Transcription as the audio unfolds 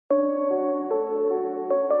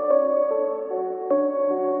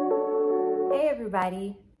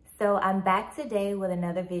everybody. So I'm back today with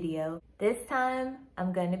another video. This time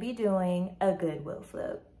I'm going to be doing a Goodwill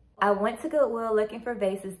flip. I went to Goodwill looking for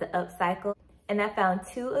vases to upcycle and I found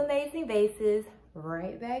two amazing vases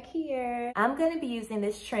right back here. I'm going to be using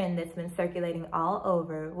this trend that's been circulating all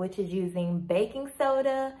over, which is using baking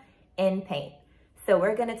soda and paint. So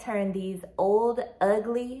we're going to turn these old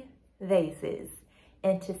ugly vases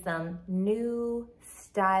into some new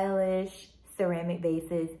stylish ceramic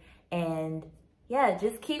vases, and yeah,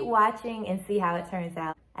 just keep watching and see how it turns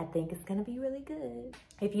out. I think it's gonna be really good.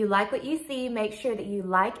 If you like what you see, make sure that you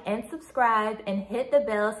like and subscribe and hit the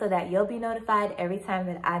bell so that you'll be notified every time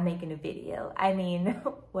that I make a new video. I mean,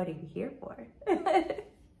 what are you here for?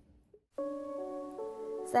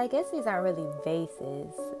 So I guess these aren't really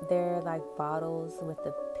vases. They're like bottles with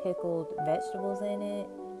the pickled vegetables in it.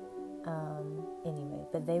 Anyway,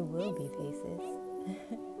 but they will be vases.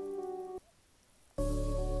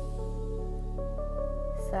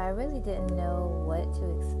 So I really didn't know what to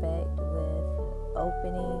expect with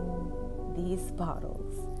opening these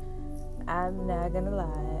bottles. I'm not gonna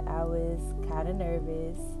lie, I was kind of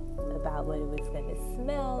nervous about what it was gonna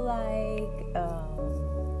smell like.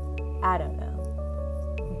 I don't know.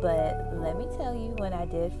 But let me tell you, when I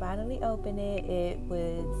did finally open it,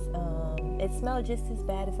 it smelled just as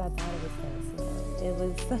bad as I thought it was gonna smell. It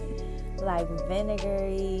was like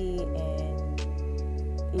vinegary and,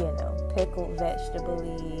 you know, pickled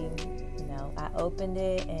vegetable-y. You know, I opened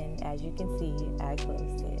it and as you can see, I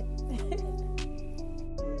closed it.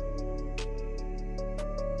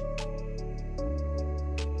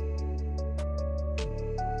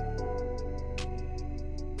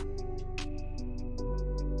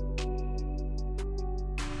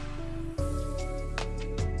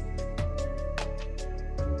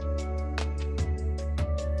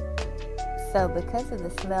 So because of the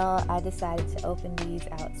smell, I decided to open these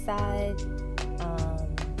outside.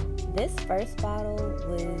 This first bottle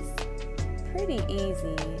was pretty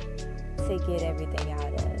easy to get everything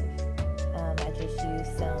out of. I just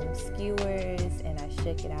used some skewers and I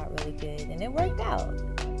shook it out really good and it worked out.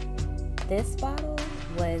 This bottle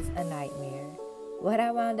was a nightmare. What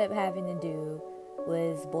I wound up having to do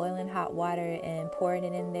was boiling hot water and pouring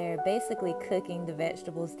it in there, basically cooking the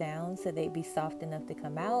vegetables down so they'd be soft enough to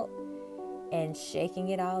come out, and shaking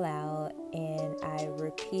it all out, and I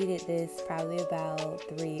repeated this probably about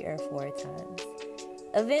 3 or 4 times.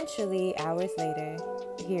 Eventually, hours later,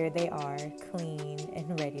 here they are, clean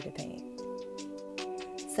and ready to paint.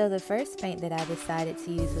 So the first paint that I decided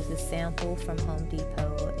to use was a sample from Home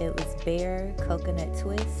Depot. It was Bare Coconut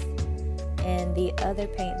Twist, and the other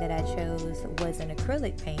paint that I chose was an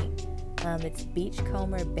acrylic paint. It's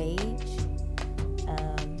Beachcomber Beige,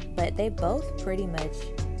 but they both pretty much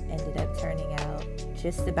ended up turning out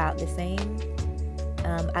just about the same.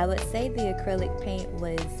 I would say the acrylic paint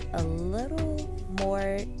was a little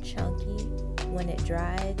more chunky when it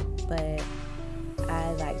dried, but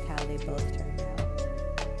I liked how they both turned out.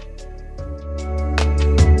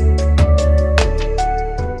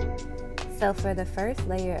 So for the first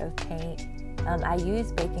layer of paint, I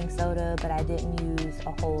used baking soda, but I didn't use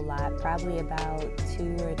a whole lot, probably about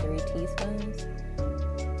 2 or 3 teaspoons.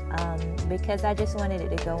 Because I just wanted it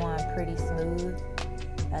to go on pretty smooth,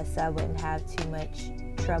 so I wouldn't have too much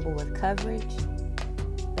trouble with coverage.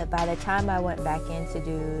 But by the time I went back in to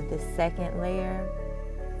do the second layer,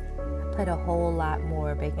 I put a whole lot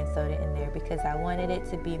more baking soda in there because I wanted it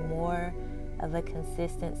to be more of a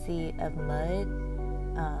consistency of mud.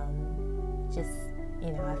 Just,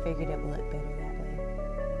 you know, I figured it would look better that way.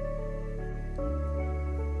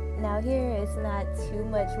 Now here is not too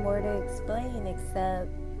much more to explain except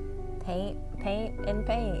paint, and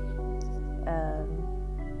paint.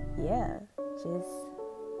 Yeah, just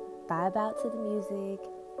vibe out to the music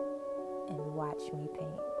and watch me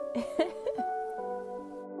paint.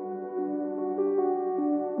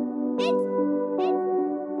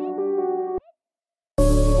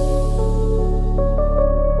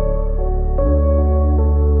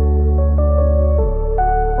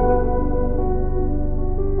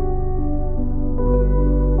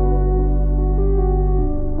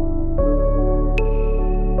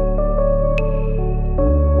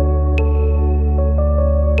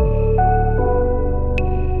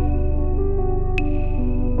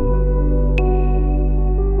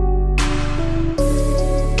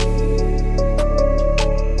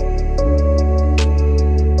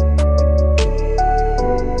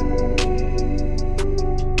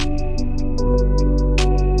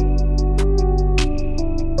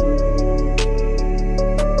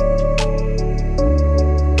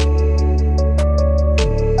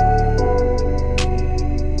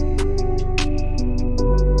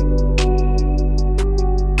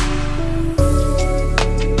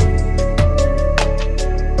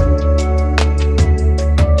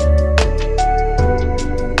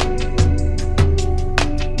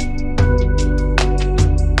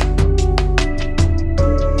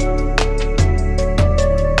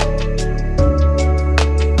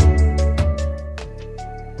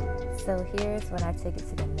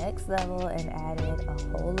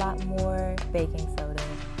 a whole lot more baking soda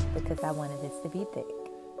because I wanted this to be thick.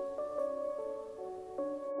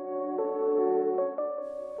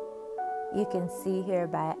 You can see here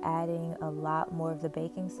by adding a lot more of the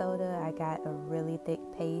baking soda, I got a really thick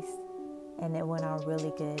paste and it went on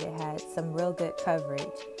really good. It had some real good coverage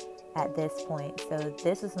at this point. So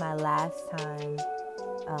this was my last time,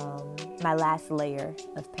 my last layer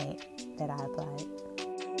of paint that I applied.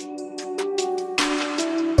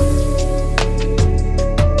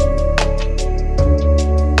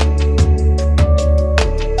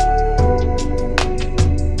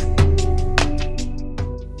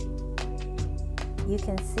 You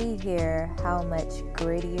can see here how much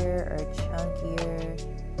grittier or chunkier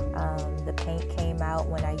the paint came out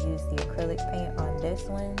when I used the acrylic paint on this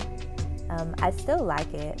one. I still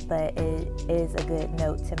like it, but it is a good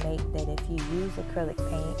note to make that if you use acrylic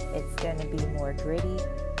paint, it's going to be more gritty.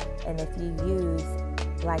 And if you use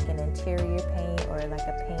like an interior paint or like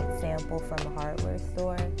a paint sample from a hardware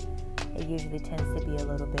store, it usually tends to be a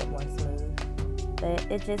little bit more smooth. But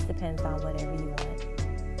it just depends on whatever you want.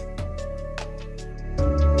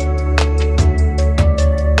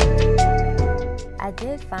 I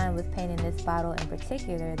did find with painting this bottle in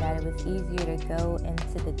particular that it was easier to go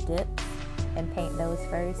into the dips and paint those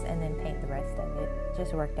first and then paint the rest of it.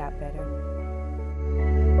 Just worked out better.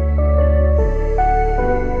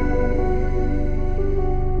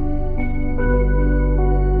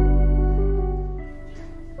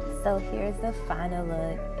 So here's the final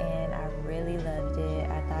look, and I really loved it.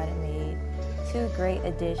 I thought it made two great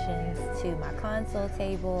additions to my console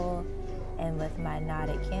table and with my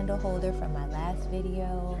knotted candle holder from my last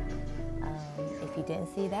video. If you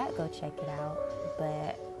didn't see that, go check it out.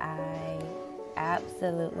 But I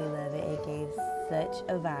absolutely love it. It gave such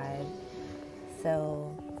a vibe.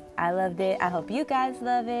 So I loved it. I hope you guys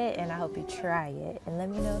love it, and I hope you try it. And let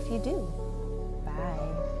me know if you do.